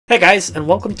Hey guys, and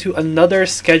welcome to another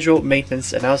scheduled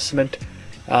maintenance announcement.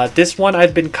 This one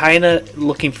I've been kind of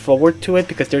looking forward to it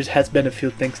because there has been a few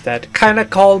things that kind of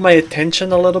called my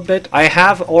attention a little bit. I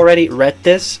have already read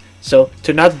this, so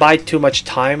to not buy too much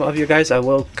time of you guys, I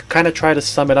will kind of try to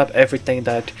sum it up everything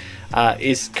that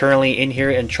is currently in here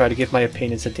and try to give my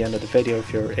opinions at the end of the video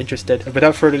if you're interested.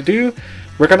 Without further ado,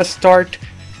 we're gonna start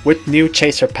with new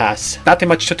Chaser Pass. Nothing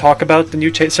much to talk about the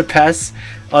new Chaser Pass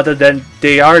other than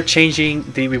they are changing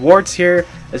the rewards here.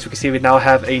 As you can see, we now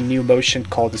have a new motion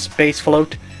called the Space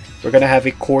Float. We're gonna have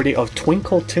a Cordy of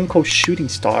Twinkle Twinkle Shooting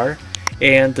Star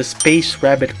and the Space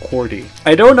Rabbit Cordy.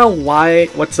 I don't know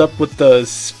what's up with the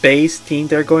space theme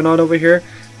they're going on over here,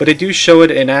 but they do show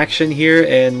it in action here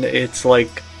and it's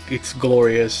like, it's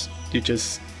glorious.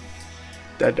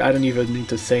 I don't even need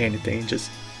to say anything,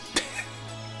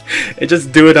 it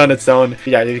just do it on its own.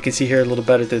 Yeah, you can see here a little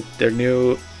better their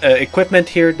new equipment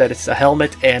here, that it's a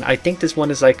helmet, and I think this one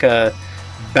is like a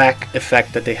back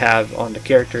effect that they have on the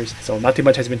characters, so nothing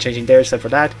much has been changing there except for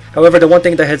that. However, the one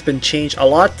thing that has been changed a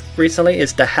lot recently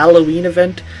is the Halloween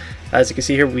event. As you can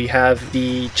see here, we have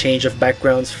the change of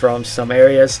backgrounds from some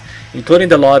areas, including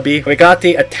the lobby. We got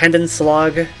the attendance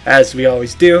log, as we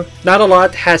always do. Not a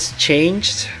lot has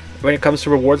changed when it comes to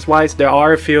rewards wise. There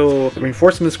are a few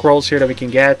reinforcement scrolls here that we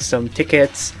can get, some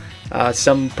tickets,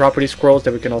 some property scrolls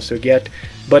that we can also get,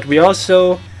 but we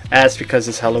also, as because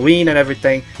it's Halloween and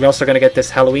everything, we're also gonna get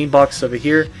this Halloween box over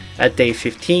here at day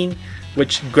 15,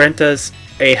 which grants us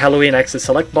a Halloween Access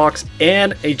Select box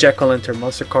and a Jack-o'-lantern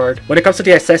monster card. When it comes to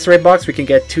the accessory box, we can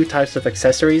get two types of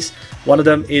accessories. One of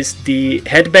them is the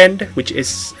headband, which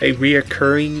is a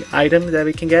reoccurring item that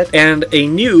we can get, and a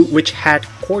new Witch Hat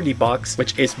Cordy box,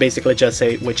 which is basically just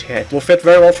a witch hat. Will fit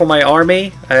very well for my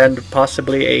army and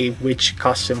possibly a witch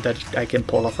costume that I can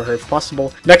pull off for her if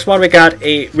possible. Next one, we got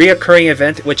a reoccurring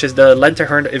event, which is the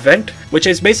Lantern event, which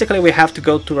is basically we have to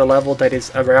go to a level that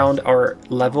is around our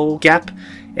level gap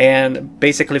and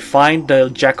basically find the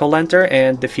jack-o'-lantern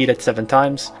and defeat it 7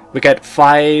 times. We get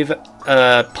 5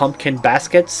 pumpkin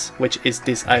baskets, which is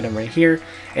this item right here,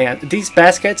 and these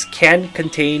baskets can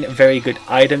contain very good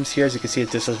items here. As you can see,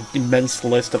 it's just an immense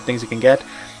list of things you can get,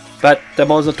 but the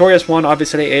most notorious one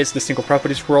obviously is the single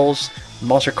property scrolls,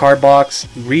 monster card box,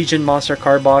 region monster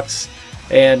card box,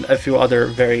 and a few other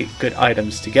very good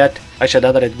items to get. Actually,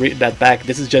 now that I read that back,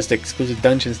 this is just the exclusive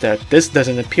dungeons that this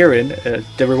doesn't appear in.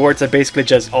 The rewards are basically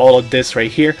just all of this right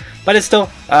here, but it's still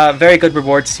very good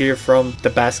rewards here from the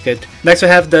basket. Next we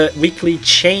have the weekly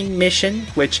chain mission,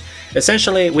 which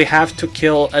essentially we have to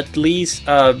kill at least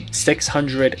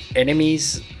 600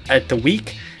 enemies at the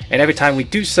week, and every time we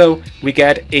do so, we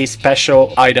get a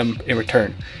special item in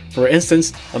return. For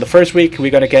instance, on the first week,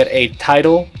 we're gonna get a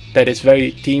title that is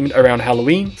very themed around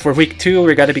Halloween. For week 2,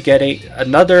 we're gonna be getting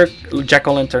another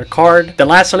Jack-o'-lantern card. Then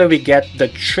lastly, we get the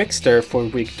Trickster for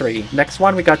week 3. Next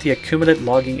one, we got the accumulated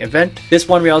logging event. This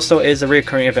one we also is a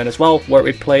recurring event as well, where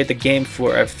we play the game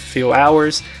for a few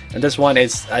hours. And this one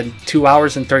is 2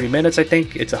 hours and 30 minutes, I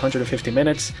think. It's 150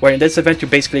 minutes. Where in this event, you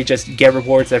basically just get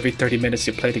rewards every 30 minutes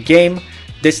you play the game.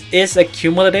 This is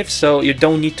accumulative, so you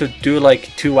don't need to do like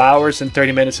 2 hours and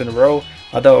 30 minutes in a row.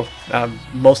 Although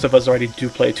most of us already do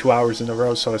play 2 hours in a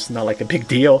row, so it's not like a big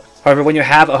deal. However, when you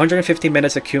have 150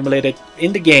 minutes accumulated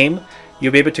in the game,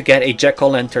 you'll be able to get a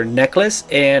Jack-o'-lantern necklace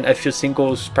and a few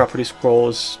singles property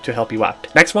scrolls to help you out.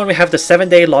 Next one, we have the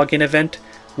 7-day login event,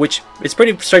 which is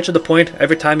pretty straight to the point.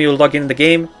 Every time you log in the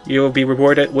game, you will be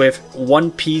rewarded with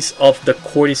 1 piece of the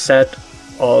Cordy set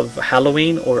of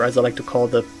Halloween, or as I like to call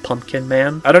the Pumpkin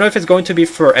Man. I don't know if it's going to be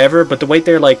forever, but the way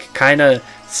they're like kind of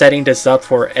setting this up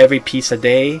for every piece a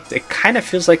day, it kind of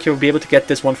feels like you'll be able to get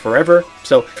this one forever.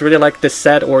 So if you really like this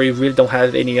set or you really don't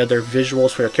have any other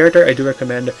visuals for your character, I do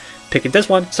recommend picking this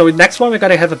one. So next one, we're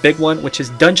gonna have a big one, which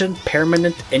is Dungeon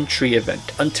Permanent Entry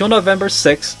event. Until November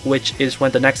 6th, which is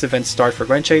when the next event starts for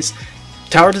Grand Chase,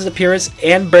 Tower Disappearance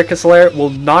and Berkas will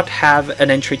not have an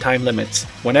entry time limit.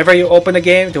 Whenever you open a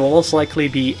game, they will most likely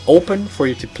be open for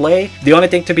you to play. The only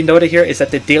thing to be noted here is that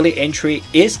the daily entry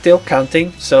is still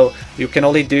counting, so you can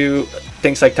only do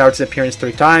things like Tower Disappearance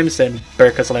 3 times and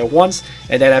Berkas once,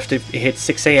 and then after it hits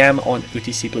 6 AM on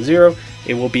UTC+0,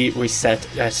 it will be reset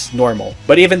as normal.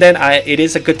 But even then, it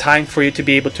is a good time for you to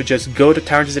be able to just go to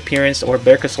Tower Disappearance or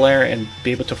Berkas and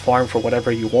be able to farm for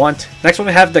whatever you want. Next one,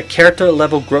 we have the character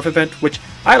level growth event, which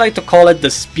I like to call it the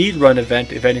speedrun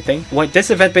event, if anything. What this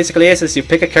event basically is you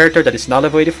pick a character that is not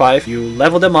level 85, you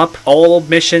level them up. All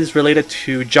missions related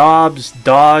to jobs,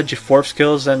 dodge, 4th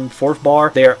skills, and 4th bar,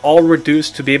 they are all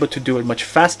reduced to be able to do it much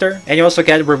faster. And you also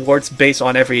get rewards based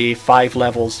on every 5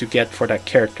 levels you get for that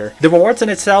character. The rewards in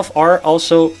itself are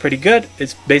also pretty good.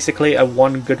 It's basically a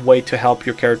one good way to help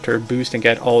your character boost and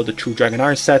get all the true Dragon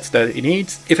Iron sets that it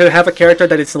needs. If you have a character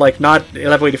that is like not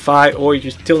level 85, or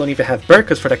you still don't even have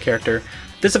Berkas for that character,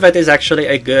 this event is actually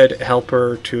a good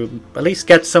helper to at least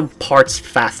get some parts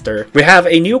faster. We have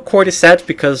a new Cordy set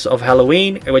because of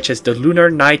Halloween, which is the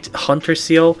Lunar Night Hunter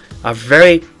Seal. A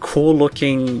very cool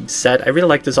looking set. I really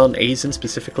like this on Aizen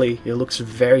specifically. It looks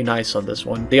very nice on this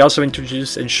one. They also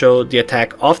introduced and showed the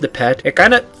attack of the pet. It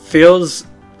kind of feels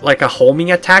like a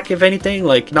homing attack, if anything.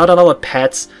 Like, not a lot of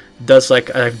pets does like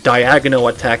a diagonal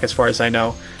attack as far as I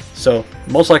know. So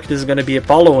most likely this is going to be a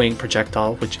following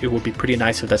projectile, which it would be pretty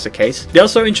nice if that's the case. They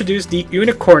also introduced the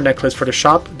unicorn necklace for the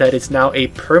shop that is now a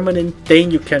permanent thing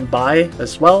you can buy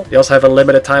as well. They also have a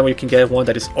limited time where you can get one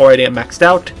that is already maxed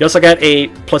out. You also get a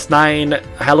 +9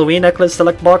 Halloween necklace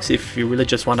select box if you really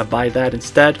just want to buy that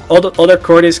instead. All the other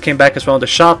Cordys came back as well in the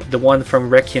shop. The one from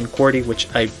Reki and Cordy,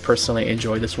 which I personally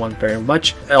enjoy this one very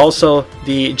much. Also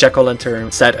the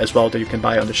Jack-o'-lantern set as well that you can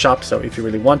buy on the shop. So if you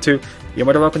really want to, you're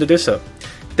more than welcome to do so.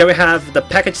 Then we have the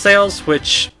package sales,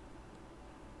 which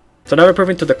so now we're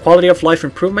proving to the quality of life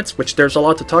improvements, which there's a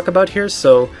lot to talk about here,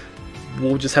 so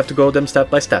we'll just have to go them step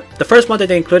by step. The first one that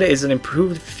they included is an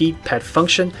improved feed pet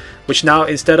function, which now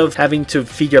instead of having to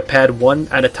feed your pet one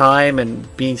at a time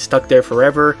and being stuck there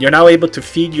forever, you're now able to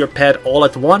feed your pet all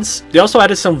at once. They also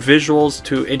added some visuals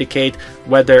to indicate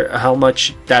whether how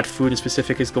much that food in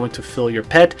specific is going to fill your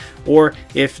pet, or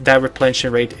if that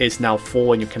replenishment rate is now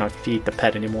full and you cannot feed the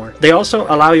pet anymore. They also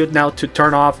allow you now to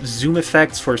turn off zoom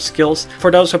effects for skills.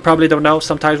 For those who probably don't know,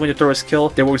 sometimes when you throw a skill,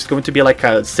 there was going to be like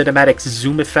a cinematic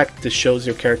zoom effect that shows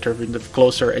your character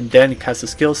closer and then it casts the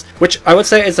skills, which I would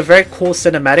say is a very cool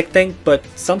cinematic thing, but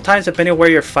sometimes depending on where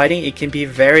you're fighting, it can be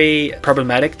very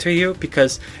problematic to you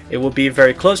because it will be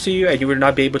very close to you and you will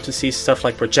not be able to see stuff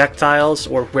like projectiles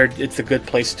or where it's a good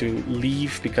place to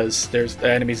leave because there's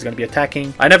the enemies going to be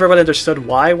attacking. I never really understood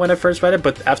why when I first read it,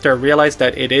 but after I realized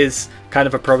that it is kind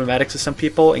of a problematic to some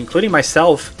people, including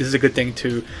myself, this is a good thing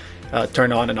to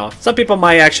turn on and off. Some people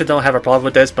might actually don't have a problem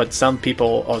with this, but some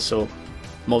people also,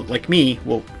 like me,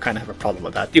 will kind of have a problem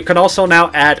with that. You can also now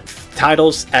add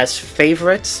titles as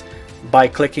favorites by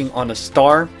clicking on a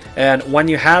star, and when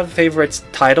you have favorites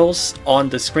titles on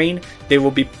the screen, they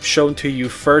will be shown to you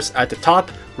first at the top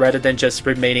rather than just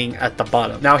remaining at the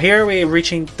bottom. Now here we're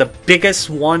reaching the biggest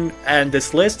one on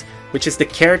this list, which is the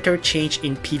character change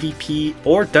in PvP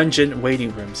or dungeon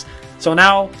waiting rooms. So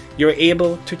now you're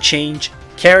able to change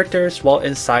characters while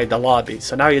inside the lobby.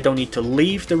 So now you don't need to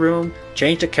leave the room,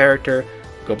 change the character,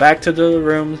 go back to the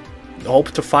room,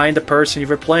 hope to find the person you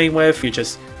were playing with. You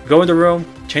just go in the room,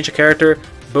 change a character,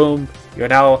 boom, you're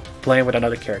now playing with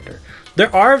another character.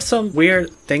 There are some weird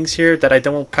things here that I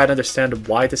don't kind of understand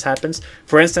why this happens.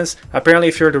 For instance, apparently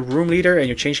if you're the room leader and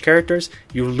you change characters,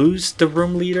 you lose the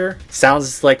room leader.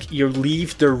 Sounds like you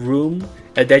leave the room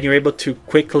and then you're able to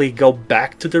quickly go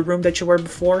back to the room that you were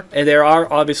before. And there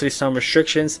are obviously some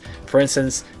restrictions. For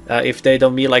instance, if they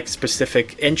don't meet like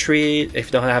specific entry, if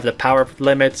you don't have the power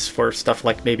limits for stuff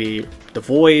like maybe the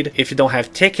Void, if you don't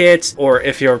have tickets, or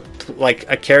if you're like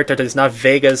a character that is not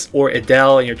Vegas or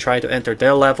Adele and you're trying to enter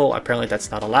their level, apparently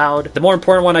that's not allowed. The more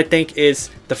important one I think is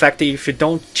the fact that if you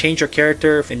don't change your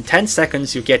character in 10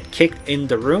 seconds, you get kicked in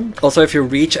the room. Also, if you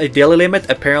reach a daily limit,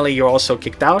 apparently you're also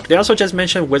kicked out. They also just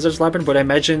mentioned Wizard's Labyrinth, but I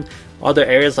imagine other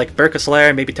areas like Berkas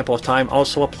Lair, maybe Temple of Time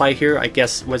also apply here. I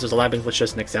guess Wizard's Labyrinth was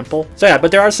just an example. So yeah,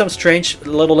 but there are some strange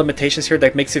little limitations here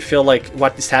that makes you feel like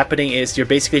what is happening is you're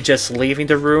basically just leaving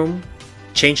the room,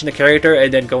 changing the character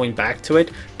and then going back to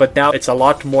it. But now it's a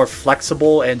lot more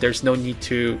flexible and there's no need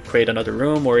to create another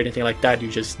room or anything like that. You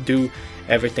just do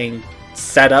everything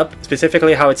set up,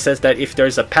 specifically how it says that if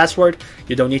there's a password,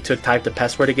 you don't need to type the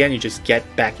password again, you just get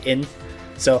back in.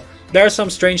 So there are some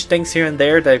strange things here and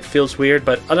there that feels weird,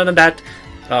 but other than that,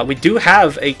 we do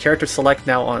have a character select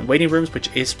now on waiting rooms, which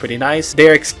is pretty nice.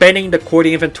 They're expanding the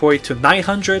Cordy inventory to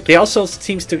 900. They also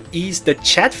seems to ease the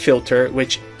chat filter,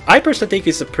 which I personally think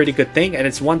is a pretty good thing, and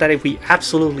it's one that we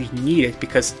absolutely need it,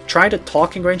 because trying to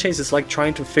talk in Grand Chase is like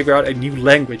trying to figure out a new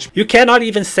language. You cannot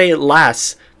even say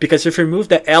lass, because if you remove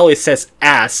the L, it says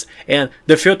ass, and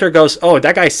the filter goes, oh,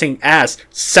 that guy's saying ass,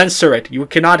 censor it. You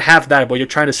cannot have that, but you're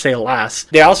trying to say lass.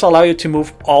 They also allow you to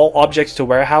move all objects to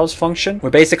warehouse function,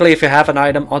 where basically if you have an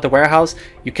item on the warehouse,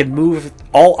 you can move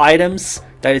all items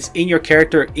that is in your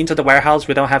character into the warehouse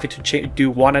without having to do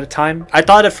one at a time. I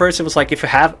thought at first it was like if you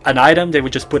have an item, they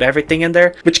would just put everything in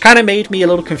there, which kind of made me a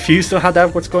little confused on how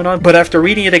that what's going on. But after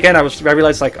reading it again, I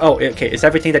realized like, oh, okay, it's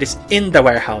everything that is in the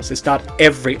warehouse. It's not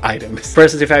every item. For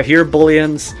instance, if I have here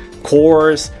bullions,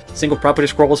 cores, single property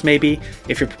scrolls, maybe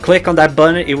if you click on that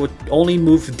button, it would only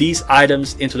move these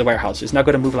items into the warehouse. It's not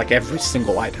going to move like every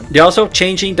single item. They're also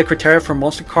changing the criteria for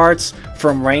monster cards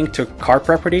from rank to card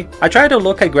property. I tried to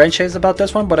look at Grand Chase about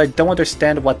this one, but I don't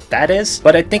understand what that is,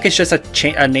 but I think it's just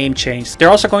a name change. They're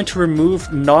also going to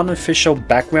remove non-official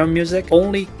background music.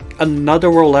 Only Another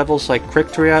World levels like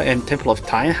Cryptoria and Temple of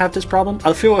Time have this problem.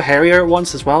 A few Harrier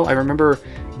ones as well. I remember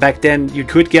back then you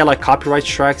could get like copyright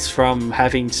strikes from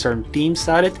having certain themes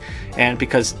added, and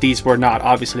because these were not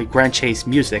obviously Grand Chase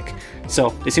music.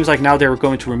 So it seems like now they're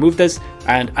going to remove this,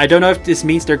 and I don't know if this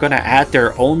means they're going to add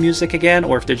their own music again,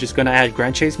 or if they're just going to add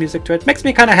Grand Chase music to it. Makes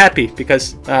me kind of happy,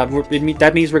 because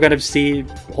that means we're going to see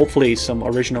hopefully some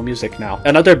original music now.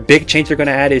 Another big change they're going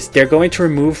to add is they're going to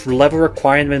remove level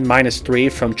requirement -3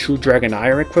 from True Dragon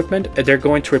Iron equipment, and they're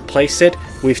going to replace it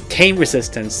with Tame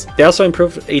Resistance. They also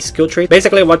improved a skill tree.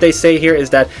 Basically what they say here is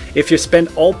that if you spend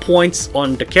all points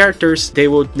on the characters, they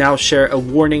will now share a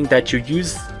warning that you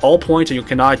use all points and you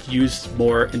cannot use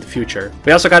more in the future.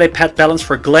 We also got a pet balance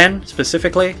for Glenn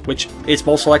specifically, which is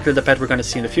most likely the pet we're going to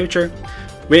see in the future.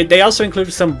 They also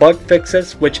included some bug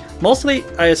fixes, which mostly,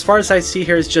 as far as I see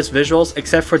here, is just visuals,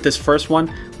 except for this first one,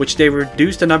 which they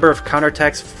reduced the number of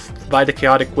counterattacks by the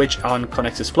Chaotic Witch on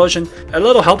Connect's Explosion. A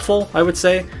little helpful, I would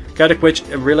say. Chaotic Witch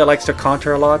really likes to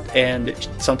counter a lot, and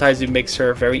sometimes it makes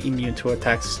her very immune to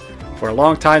attacks for a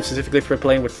long time, specifically if you're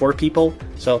playing with 4 people.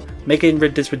 So making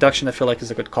this reduction, I feel like,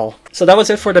 is a good call. So that was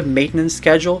it for the maintenance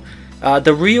schedule.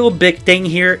 The real big thing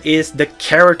here is the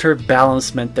character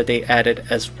balancement that they added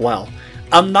as well.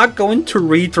 I'm not going to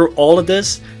read through all of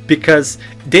this because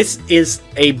this is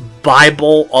a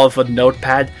Bible of a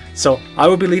notepad, so I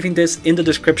will be leaving this in the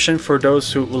description for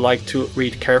those who would like to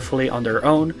read carefully on their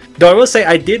own. Though I will say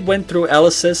I did went through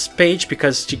Alice's page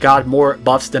because she got more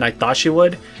buffs than I thought she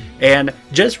would, and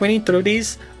just reading through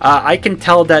these, I can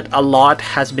tell that a lot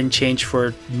has been changed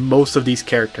for most of these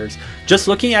characters. Just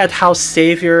looking at how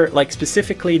Savior, like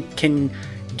specifically, can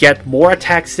get more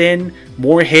attacks in,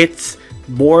 more hits,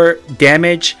 more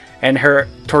damage, and her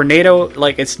tornado,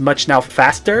 like, it's much now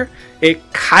faster. It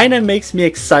kind of makes me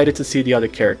excited to see the other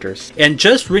characters. And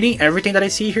just reading everything that I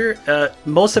see here,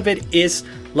 most of it is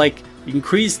like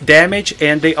increased damage,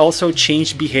 and they also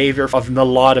change behavior of a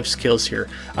lot of skills here.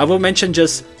 I will mention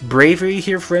just Bravery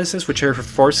here, for instance, which is her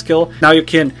 4th skill. Now you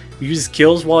can use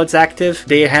skills while it's active.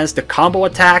 They enhance the combo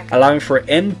attack, allowing for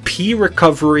MP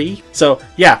recovery. So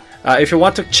yeah, if you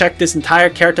want to check this entire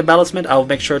character balancement, I'll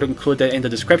make sure to include it in the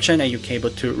description, and you can be able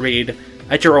to read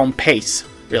at your own pace,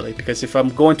 really, because if I'm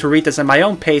going to read this at my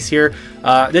own pace here,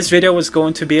 this video was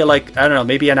going to be like, I don't know,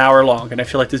 maybe an hour long, and I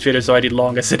feel like this video is already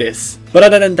long as it is. But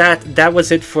other than that, that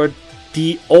was it for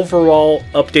the overall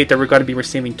update that we're going to be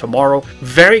receiving tomorrow.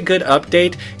 Very good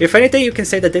update. If anything, you can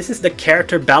say that this is the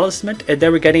character balancement, and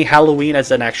then we're getting Halloween as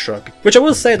an extra. Which I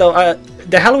will say though,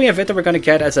 the Halloween event that we're going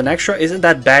to get as an extra isn't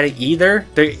that bad either.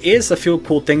 There is a few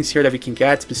cool things here that we can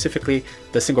get, specifically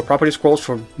the single property scrolls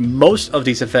for most of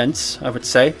these events, I would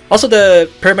say. Also the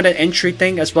permanent entry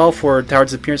thing as well for Tower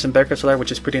Disappearance and Berkas,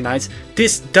 which is pretty nice.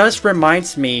 This does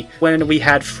reminds me when we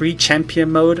had free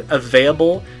champion mode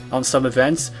available on some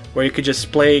events, where you could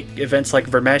just play events like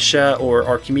Vermesha or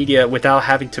Archimedia without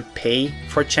having to pay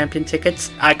for champion tickets.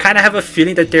 I kind of have a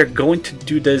feeling that they're going to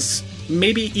do this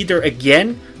maybe either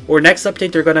again, or next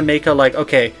update they're gonna make a like,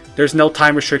 okay, there's no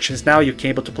time restrictions now, you can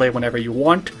able to play whenever you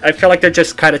want. I feel like they're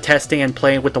just kind of testing and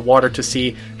playing with the water to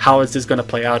see how is this gonna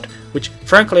play out, which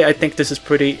frankly I think this is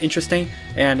pretty interesting,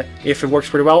 and if it works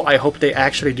pretty well, I hope they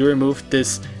actually do remove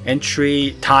this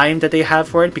entry time that they have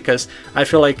for it, because I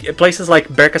feel like places like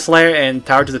Berkas and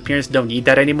Tower Disappearance don't need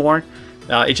that anymore.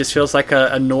 It just feels like an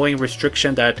annoying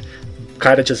restriction that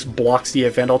kind of just blocks the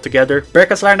event altogether.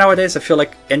 Berkas nowadays, I feel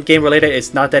like endgame related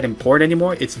is not that important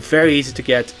anymore. It's very easy to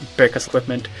get Berkas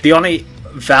equipment. The only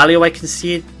value I can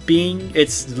see it being,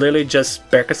 it's literally just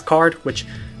Berkas card, which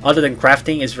other than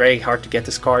crafting is very hard to get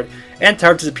this card. And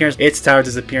Tower Disappearance, it's Tower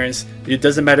Disappearance. It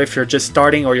doesn't matter if you're just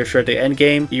starting or if you're at the end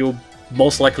game, you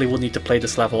most likely will need to play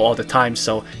this level all the time.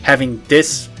 So having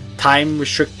this time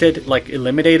restricted, like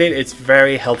eliminated, it's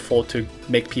very helpful to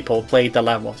make people play the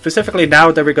level, specifically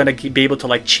now that we're going to be able to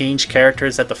like change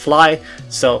characters at the fly,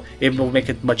 so it will make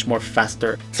it much more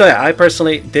faster. So yeah, I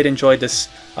personally did enjoy this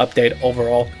update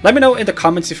overall. Let me know in the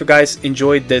comments if you guys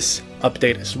enjoyed this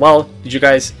update as well. Did you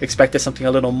guys expect something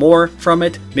a little more from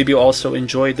it? Maybe you also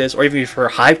enjoyed this, or even if you're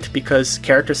hyped because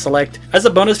character select. As a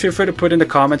bonus, feel free to put in the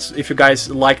comments if you guys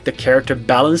like the character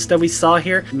balance that we saw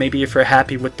here. Maybe if you're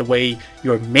happy with the way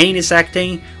your main is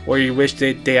acting, or you wish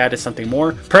they added something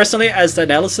more. Personally, as the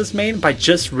analysis main, by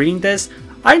just reading this,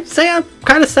 I'd say I'm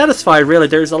kind of satisfied, really.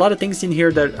 There's a lot of things in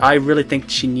here that I really think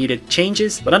she needed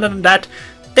changes, but other than that,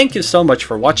 thank you so much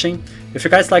for watching. If you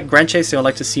guys like Grand Chase and would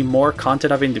like to see more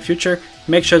content of it in the future,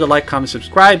 make sure to like, comment,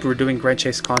 subscribe. We're doing Grand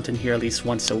Chase content here at least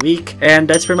once a week. And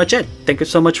that's pretty much it. Thank you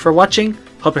so much for watching.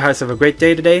 Hope you guys have a great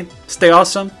day today. Stay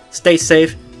awesome, stay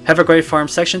safe, have a great farm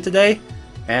section today,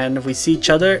 and we see each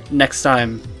other next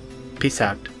time. Peace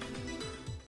out.